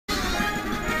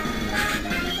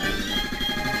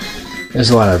There's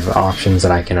a lot of options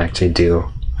that I can actually do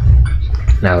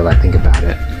now that I think about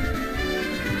it.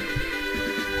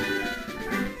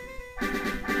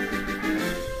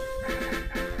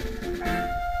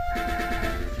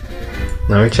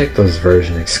 Let me check those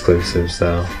version exclusives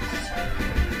though.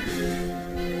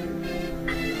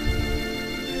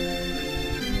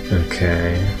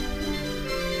 Okay.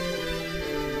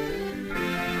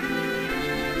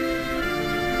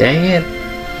 Dang it!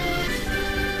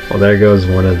 Well, there goes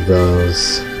one of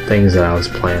those things that I was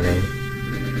planning.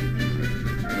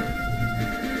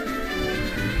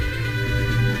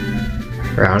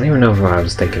 Or I don't even know what I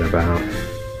was thinking about.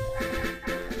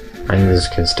 I think this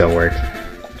can still work.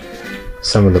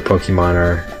 Some of the Pokemon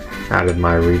are out of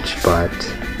my reach, but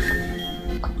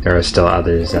there are still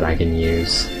others that I can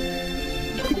use.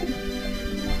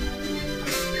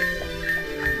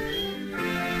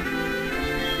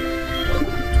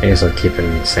 I guess I'll keep it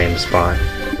in the same spot.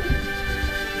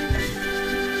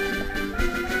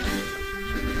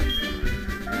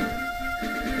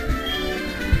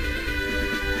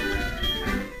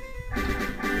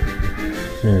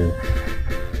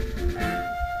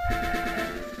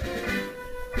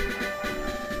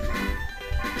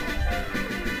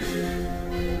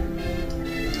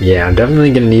 Yeah, I'm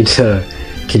definitely gonna need to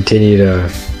continue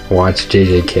to watch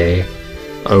JJK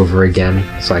over again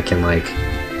so I can like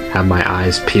have my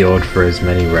eyes peeled for as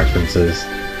many references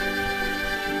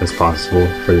as possible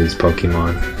for these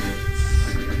Pokemon.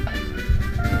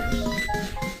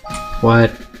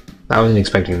 What? I wasn't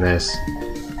expecting this.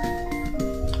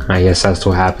 I guess that's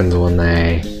what happens when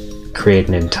they create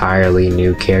an entirely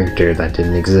new character that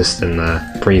didn't exist in the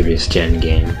previous gen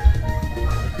game.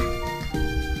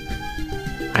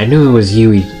 I knew it was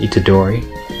you, Itadori.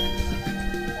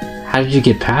 How did you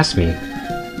get past me?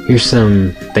 Here's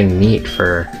something neat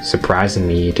for surprising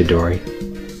me, Itadori.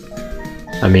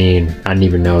 I mean, I didn't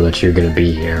even know that you're gonna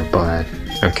be here, but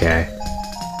okay.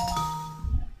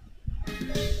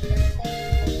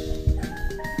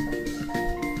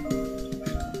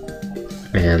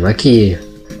 Man, lucky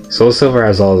Soul Silver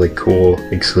has all the cool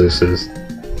exclusives.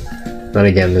 Then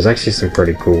again, there's actually some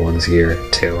pretty cool ones here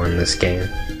too in this game,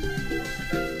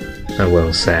 I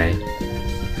will say.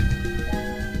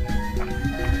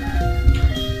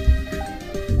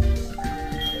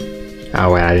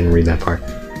 Oh wait, I didn't read that part.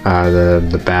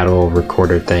 The battle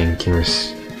recorder thing can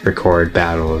record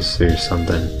battles or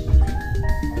something.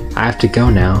 I have to go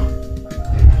now.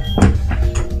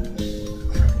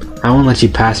 I won't let you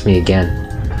pass me again.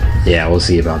 Yeah, we'll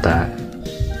see about that.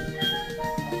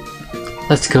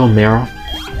 Let's go, Meryl.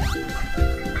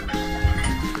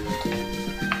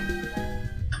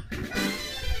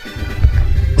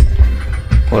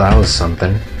 Well, that was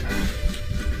something.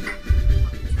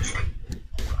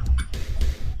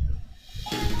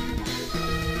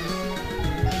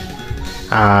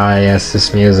 Ah, yes,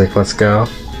 this music, let's go.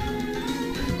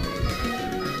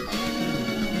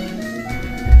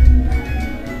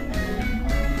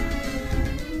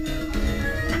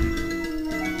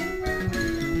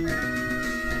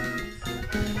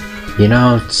 You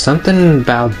know, something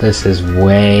about this is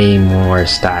way more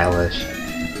stylish.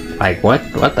 Like, what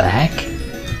the heck?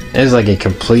 It's like a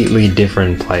completely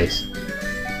different place.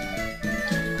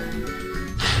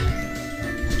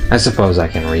 I suppose I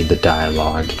can read the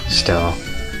dialogue still.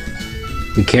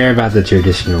 We care about the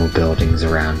traditional buildings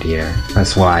around here.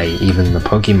 That's why even the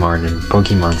Pokémon and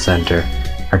Pokémon Center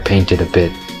are painted a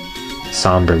bit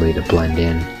somberly to blend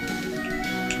in.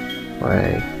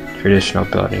 Like, traditional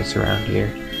buildings around here.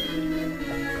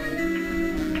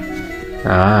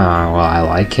 Ah, well, I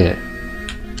like it.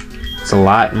 It's a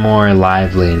lot more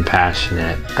lively and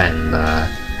passionate than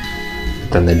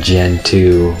the Gen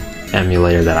 2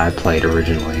 emulator that I played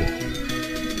originally.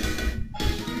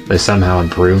 They somehow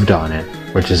improved on it,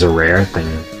 which is a rare thing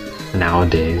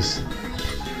nowadays.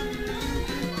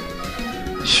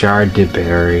 Shard de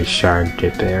Berry.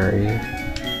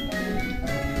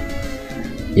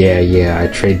 Yeah, I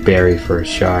trade Berry for a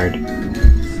shard.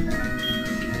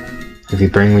 If you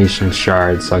bring me some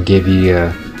shards, I'll give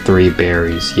you 3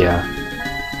 berries, yeah.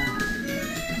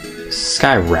 Is this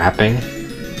guy rapping?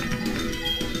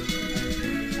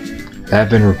 There have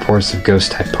been reports of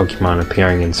ghost-type Pokemon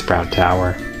appearing in Sprout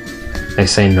Tower. They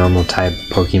say normal-type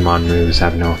Pokemon moves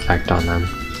have no effect on them.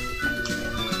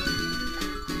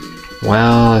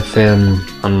 Well,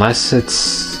 unless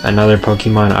it's another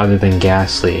Pokemon other than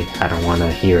Ghastly, I don't want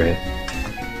to hear it.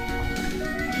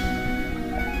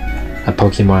 A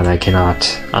Pokemon that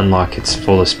cannot unlock its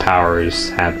fullest powers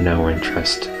have no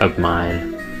interest of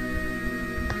mine.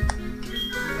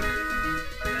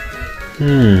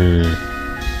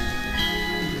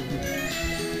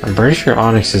 I'm pretty sure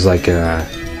Onix is like a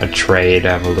a trade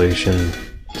evolution,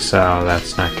 so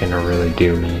that's not gonna really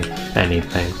do me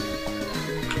anything.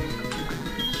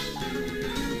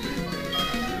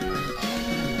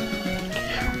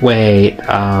 Wait,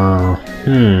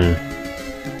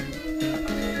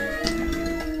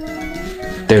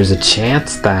 there's a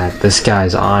chance that this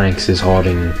guy's Onyx is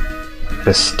holding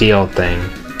the steel thing.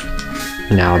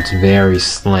 Now it's very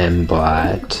slim,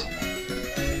 but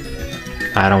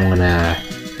I don't want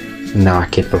to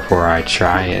knock it before I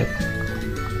try it.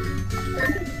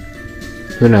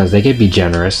 Who knows, they could be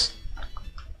generous.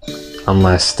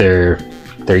 Unless they're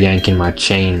yanking my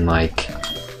chain like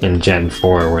in Gen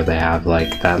 4 where they have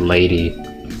like that lady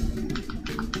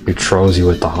who trolls you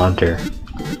with the Haunter.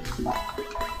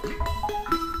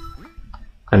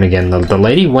 And again, the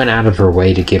lady went out of her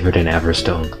way to give it an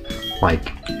Everstone.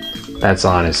 Like, that's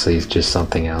honestly just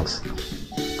something else.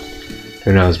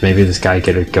 Who knows, maybe this guy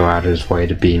could go out of his way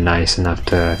to be nice enough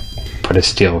to put a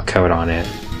steel coat on it.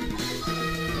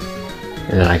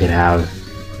 And then I could have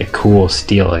a cool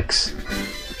Steelix.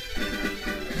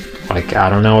 Like, I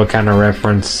don't know what kind of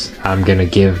reference I'm gonna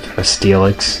give a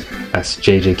Steelix that's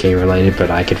JJK related,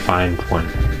 but I could find one.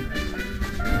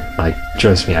 Like,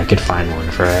 trust me, I could find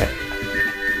one for it.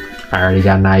 I already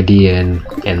got an idea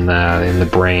in the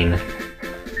brain.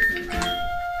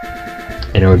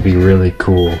 And it would be really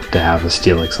cool to have a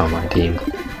Steelix on my team.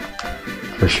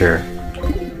 For sure.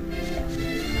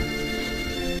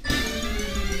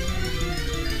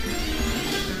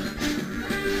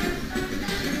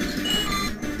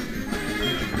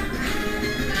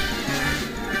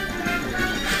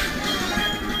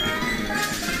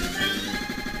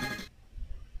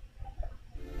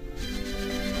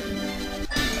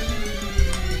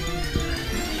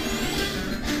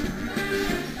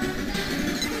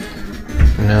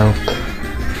 Nope.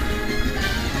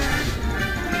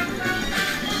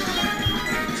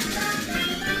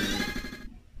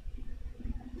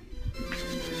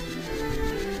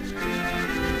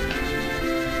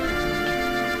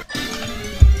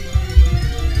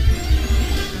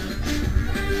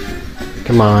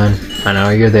 Come on, I know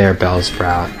you're there,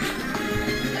 Bellsprout.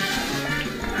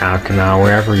 How can I,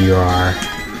 wherever you are.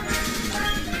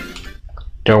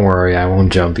 Don't worry, I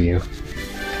won't jump you.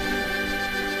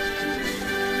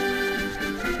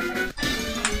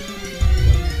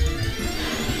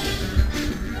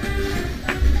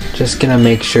 Just gonna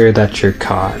make sure that you're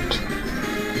caught.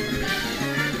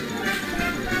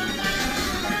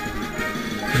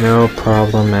 No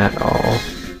problem at all.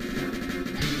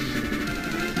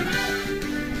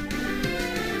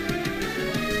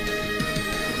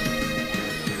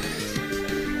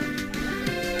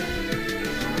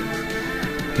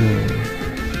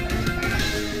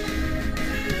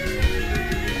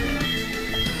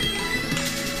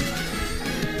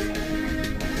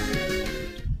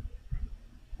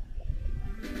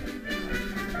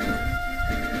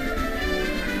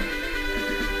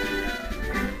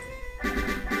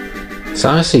 It's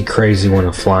honestly crazy when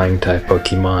a flying type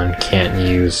Pokemon can't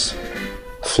use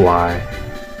fly.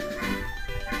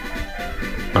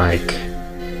 Like,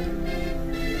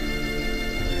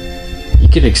 you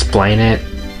could explain it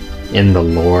in the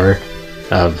lore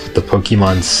of the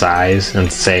Pokemon's size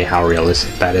and say how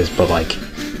realistic that is, but like,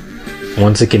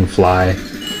 once it can fly,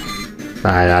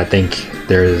 I think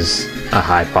there's a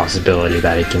high possibility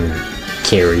that it can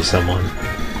carry someone.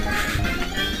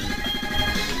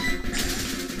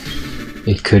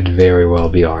 It could very well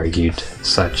be argued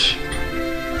such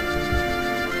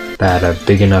that a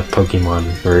big enough Pokemon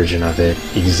version of it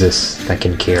exists that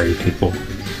can carry people.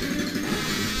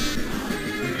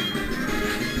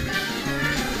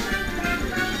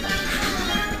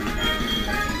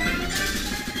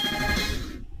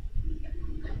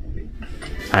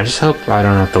 I just hope I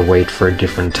don't have to wait for a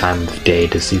different time of day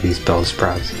to see these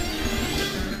Bellsprouts.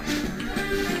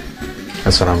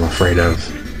 That's what I'm afraid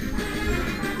of.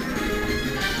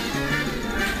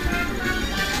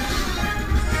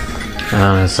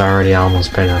 It's already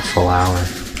almost been a full hour.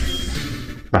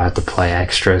 I have to play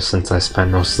extra since I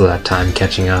spent most of that time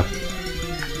catching up.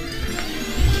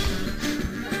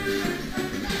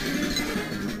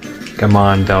 Come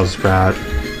on, Bellsprout.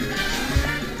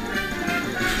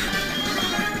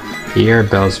 Here,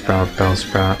 Bellsprout,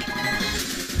 Bellsprout.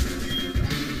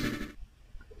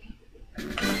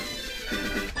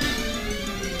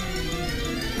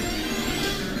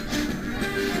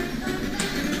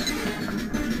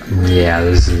 Yeah,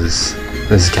 this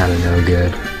is kind of no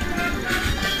good.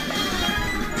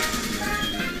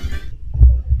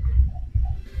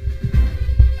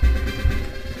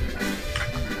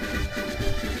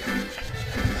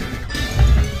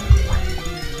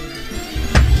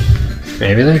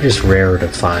 Maybe they're just rare to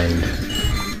find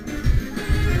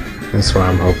That's what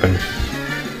I'm hoping.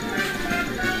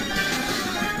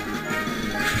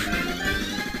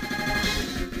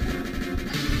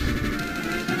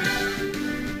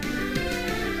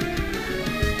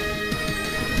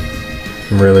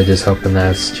 I'm really just hoping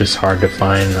that it's just hard to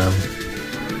find them.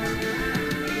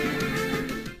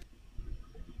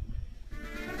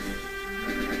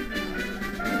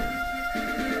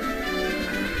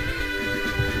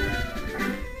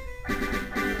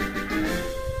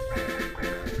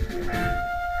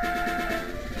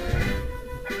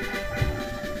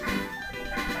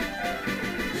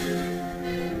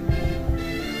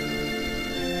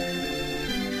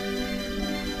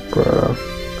 Bro.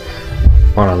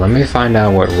 Hold on, let me find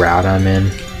out what route I'm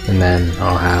in, and then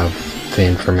I'll have the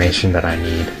information that I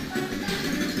need.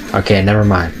 Okay, never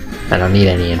mind. I don't need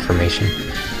any information.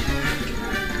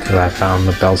 Because I found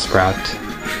the Bellsprout.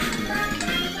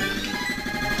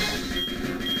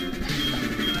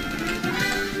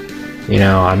 You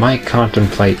know, I might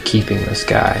contemplate keeping this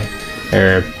guy.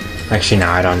 Or, actually no,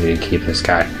 I don't need to keep this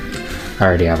guy. I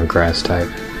already have a grass type.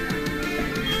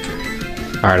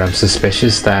 Alright, I'm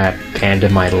suspicious that Panda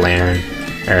might land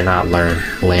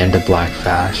a Black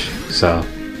Fash, so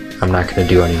I'm not going to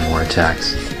do any more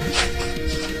attacks.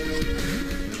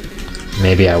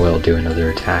 Maybe I will do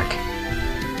another attack.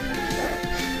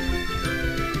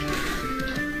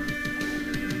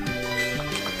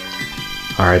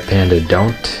 Alright, Panda,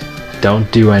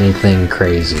 don't do anything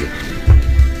crazy.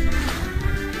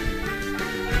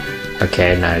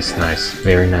 Okay, nice.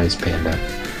 Very nice, Panda.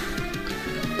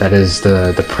 That is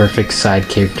the perfect side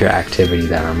character activity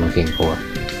that I'm looking for.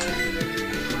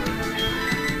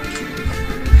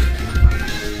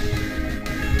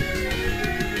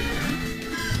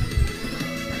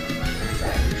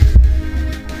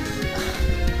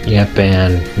 Yep,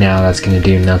 and now that's gonna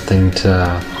do nothing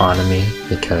to Hanami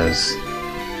because,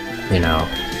 you know,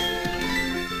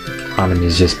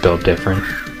 Hanami's just built different.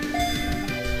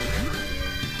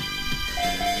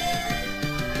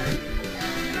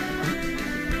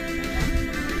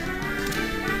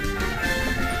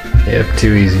 Yep,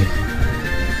 too easy.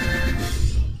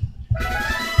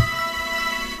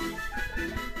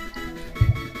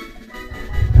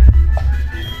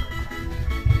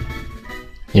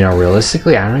 You know,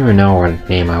 realistically, I don't even know what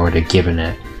name I would have given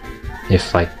it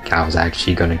if, like, I was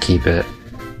actually gonna keep it.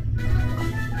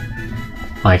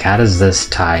 Like, how does this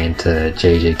tie into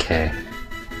JJK?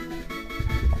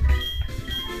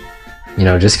 You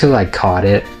know, just because I caught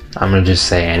it, I'm gonna just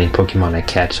say any Pokemon I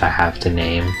catch I have to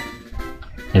name.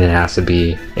 And it has to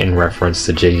be in reference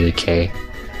to JJK.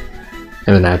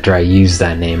 And then after I use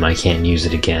that name, I can't use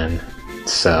it again.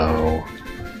 So,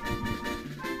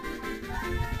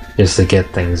 just to get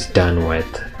things done with,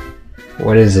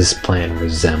 what does this plant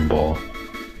resemble?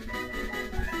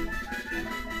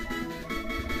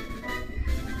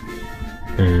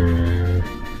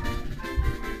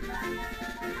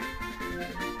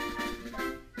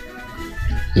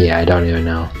 Yeah, I don't even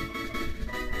know.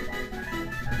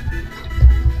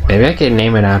 Maybe I could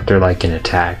name it after like an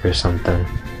attack or something.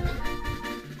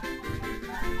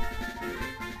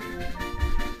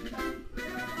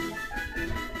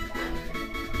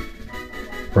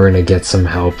 We're gonna get some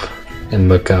help and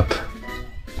look up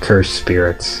cursed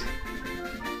spirits.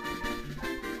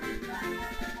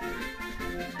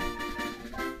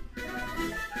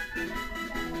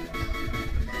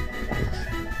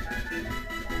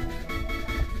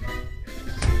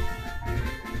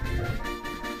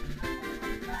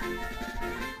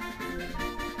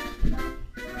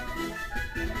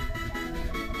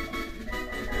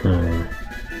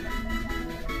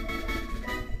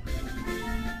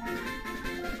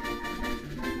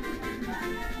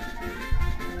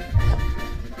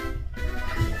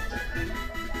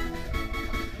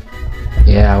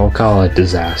 Yeah, we'll call it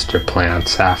disaster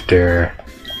plants after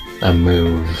a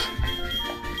move.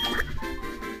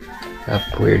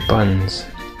 Up weird buttons.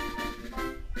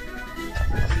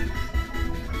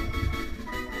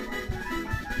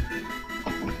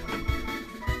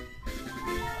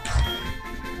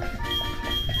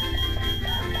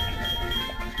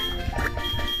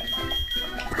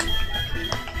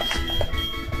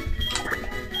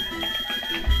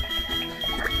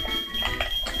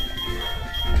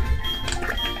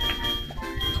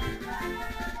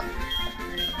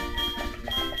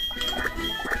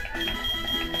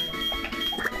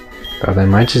 But they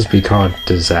might just be called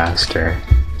disaster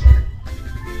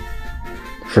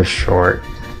for short.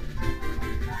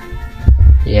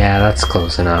 Yeah, that's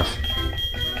close enough.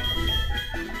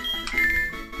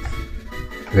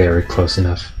 Very close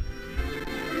enough.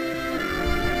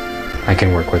 I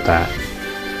can work with that.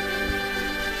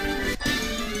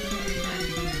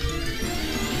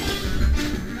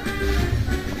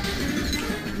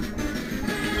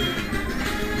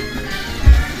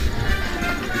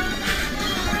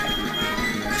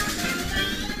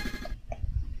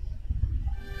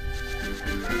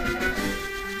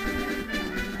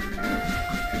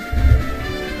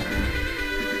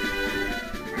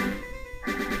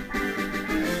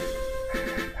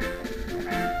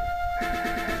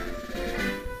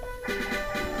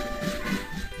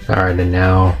 Alright, and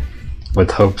now,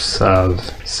 with hopes of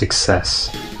success,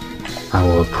 I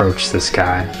will approach this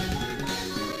guy.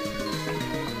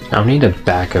 I'll need a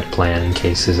backup plan in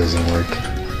case this doesn't work.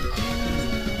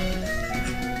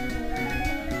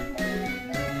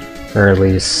 Or at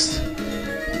least,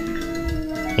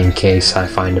 in case I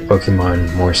find a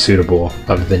Pokemon more suitable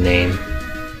of the name.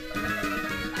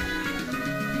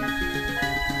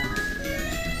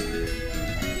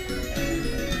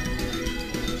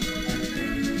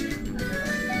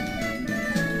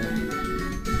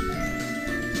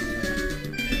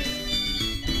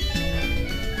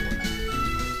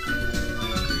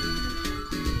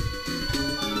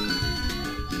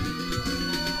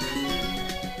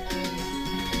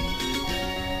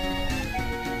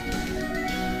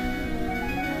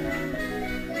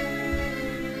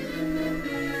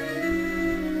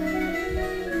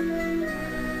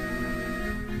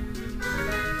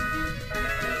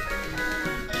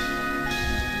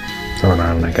 Hold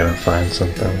on, I gotta find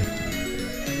something.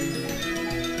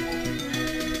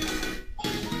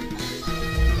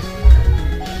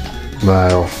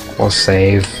 But we'll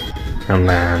save, and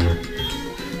then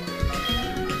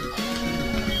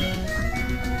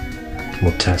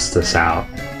we'll test this out.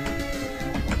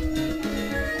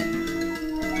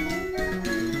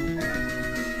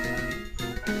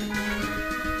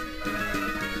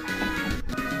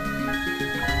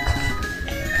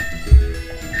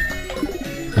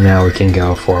 Now we can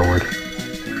go forward.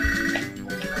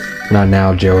 Not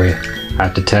now, Joey. I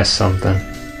have to test something.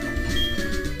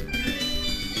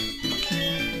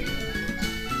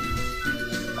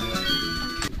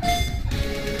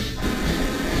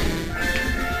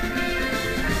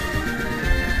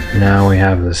 Now we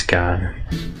have this guy.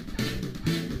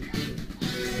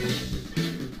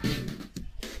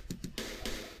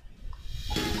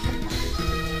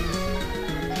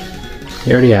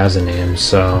 He already has a name,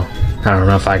 so I don't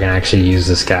know if I can actually use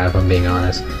this guy, if I'm being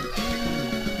honest.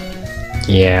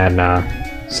 Yeah, nah.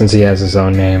 Since he has his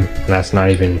own name, that's not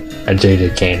even a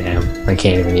JJK name. I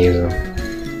can't even use him.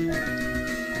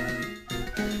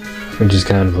 Which is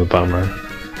kind of a bummer.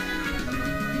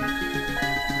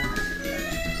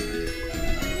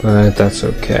 But that's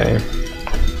okay.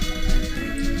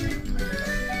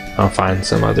 I'll find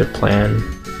some other plan.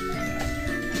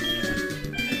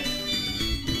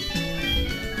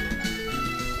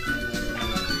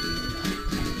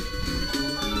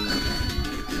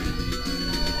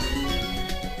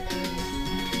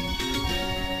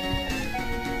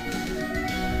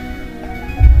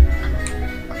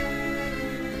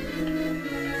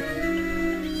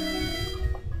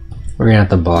 We're gonna have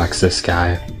to box this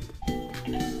guy.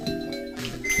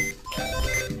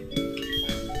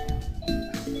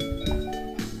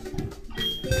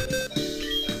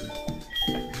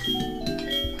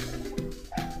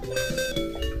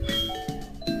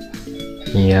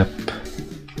 Yep.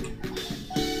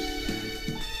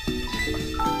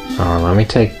 Oh, let me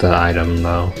take the item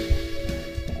though.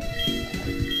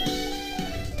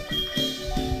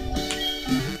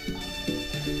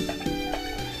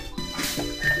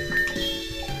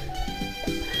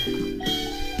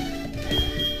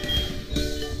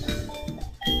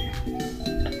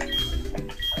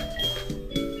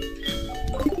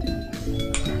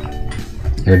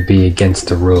 It would be against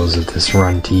the rules of this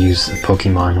run to use a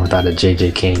Pokemon without a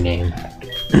JJK name.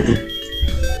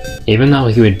 Even though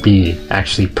he would be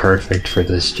actually perfect for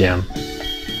this gym.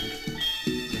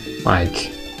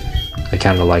 Like, I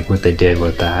kinda like what they did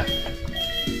with that.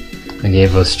 They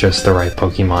gave us just the right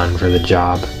Pokemon for the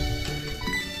job.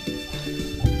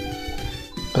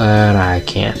 But I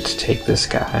can't take this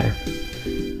guy.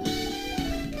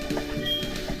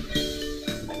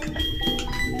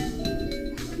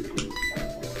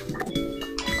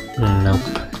 Nope.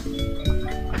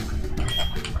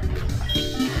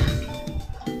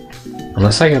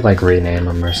 Unless I could like rename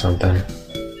him or something.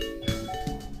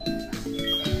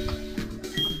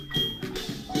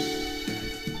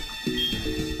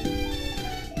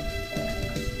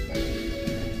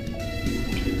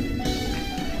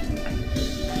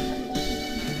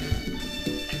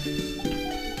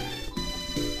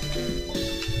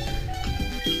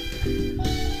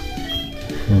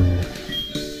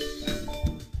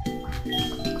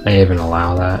 I even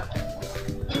allow that.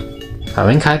 I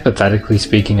think hypothetically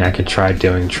speaking I could try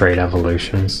doing trade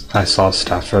evolutions. I saw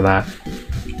stuff for that.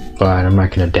 But I'm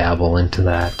not gonna dabble into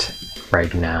that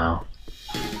right now.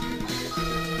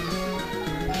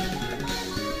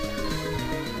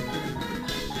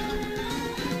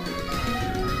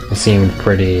 It seemed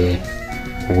pretty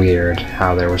weird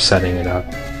how they were setting it up.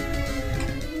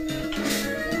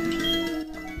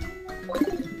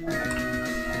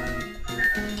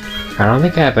 I don't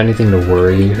think I have anything to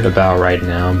worry about right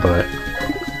now, but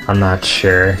I'm not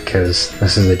sure because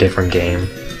this is a different game.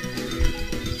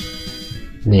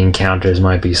 The encounters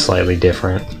might be slightly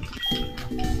different,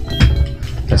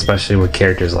 especially with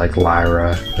characters like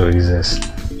Lyra who exist.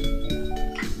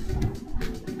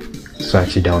 So I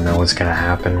actually don't know what's gonna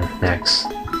happen next.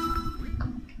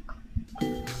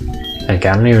 Like,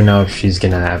 I don't even know if she's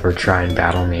gonna ever try and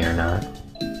battle me or not.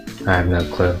 I have no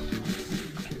clue.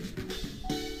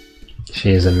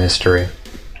 She is a mystery.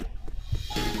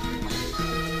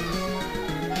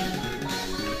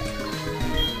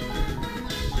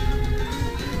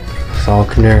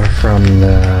 Falconer from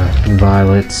the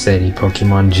Violet City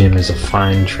Pokemon Gym is a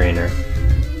fine trainer.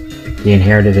 He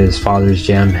inherited his father's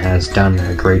gem, has done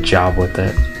a great job with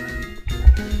it.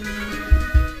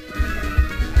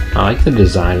 I like the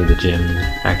design of the gym,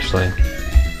 actually.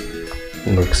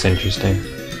 It looks interesting.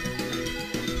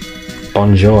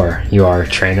 Bonjour, you are a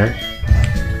trainer?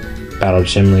 Battle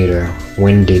gym leader,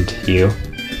 when did you?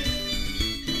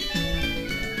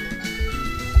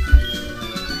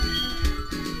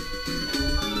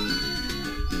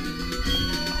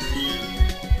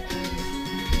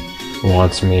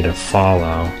 Wants me to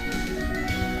follow.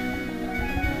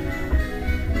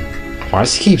 Why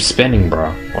does he keep spinning,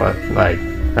 bro? What? Like,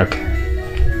 okay.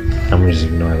 I'm gonna just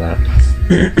ignore that.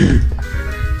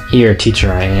 Here,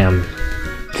 teacher, I am.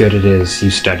 Good it is, you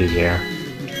study here.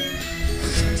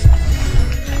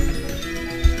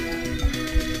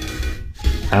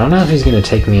 I don't know if he's gonna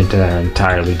take me into an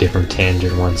entirely different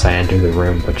tangent once I enter the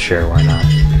room, but sure, why not?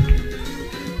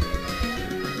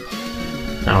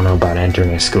 I don't know about entering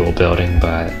a school building,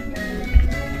 but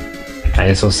I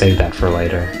guess we'll save that for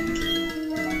later.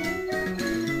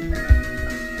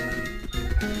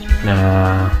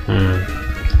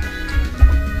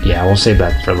 Yeah, we'll save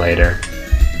that for later.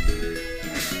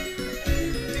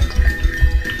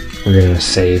 We're gonna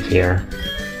save here.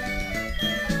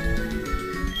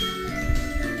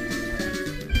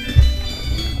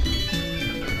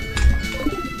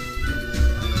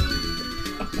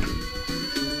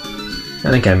 I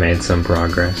think I made some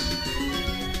progress.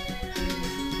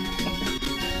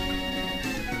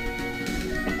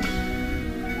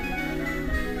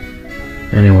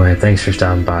 Anyway, thanks for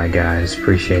stopping by, guys.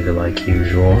 Appreciate it like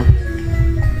usual.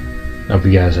 Hope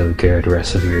you guys have a good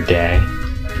rest of your day.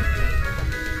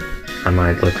 I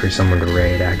might look for someone to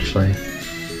raid, actually.